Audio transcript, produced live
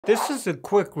This is a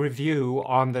quick review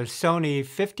on the Sony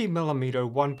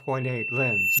 50mm 1.8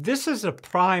 lens. This is a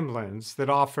prime lens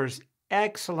that offers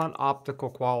excellent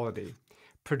optical quality,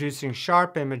 producing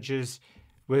sharp images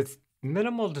with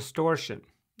minimal distortion.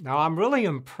 Now, I'm really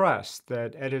impressed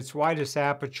that at its widest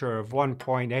aperture of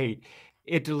 1.8,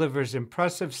 it delivers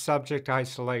impressive subject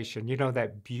isolation. You know,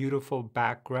 that beautiful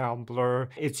background blur.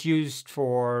 It's used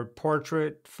for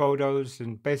portrait, photos,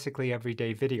 and basically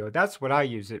everyday video. That's what I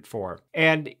use it for.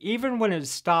 And even when it's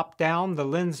stopped down, the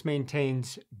lens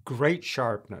maintains great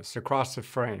sharpness across the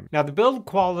frame. Now, the build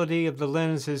quality of the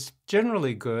lens is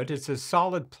generally good. It's a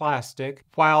solid plastic.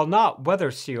 While not weather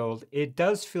sealed, it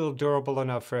does feel durable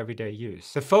enough for everyday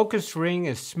use. The focus ring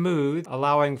is smooth,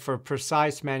 allowing for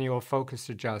precise manual focus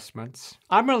adjustments.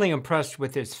 I'm really impressed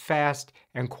with its fast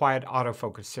and quiet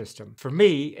autofocus system. For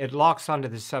me, it locks onto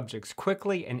the subjects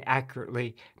quickly and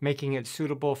accurately, making it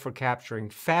suitable for capturing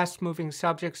fast-moving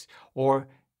subjects or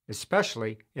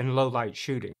especially in low-light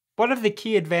shooting. One of the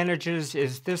key advantages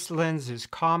is this lens is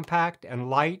compact and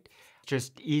light,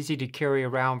 just easy to carry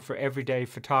around for everyday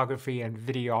photography and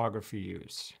videography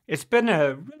use. It's been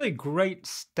a really great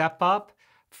step up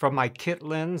from my kit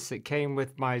lens that came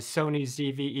with my Sony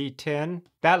ZV-E10.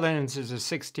 That lens is a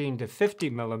 16 to 50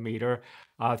 millimeter,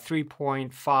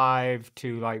 3.5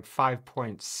 to like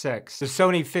 5.6. The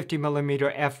Sony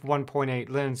 50mm f1.8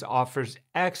 lens offers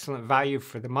excellent value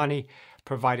for the money,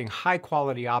 providing high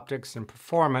quality optics and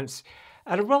performance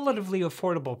at a relatively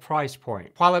affordable price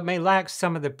point. While it may lack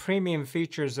some of the premium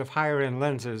features of higher-end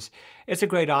lenses, it's a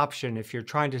great option if you're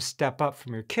trying to step up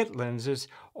from your kit lenses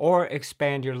or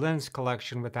expand your lens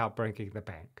collection without breaking the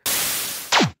bank.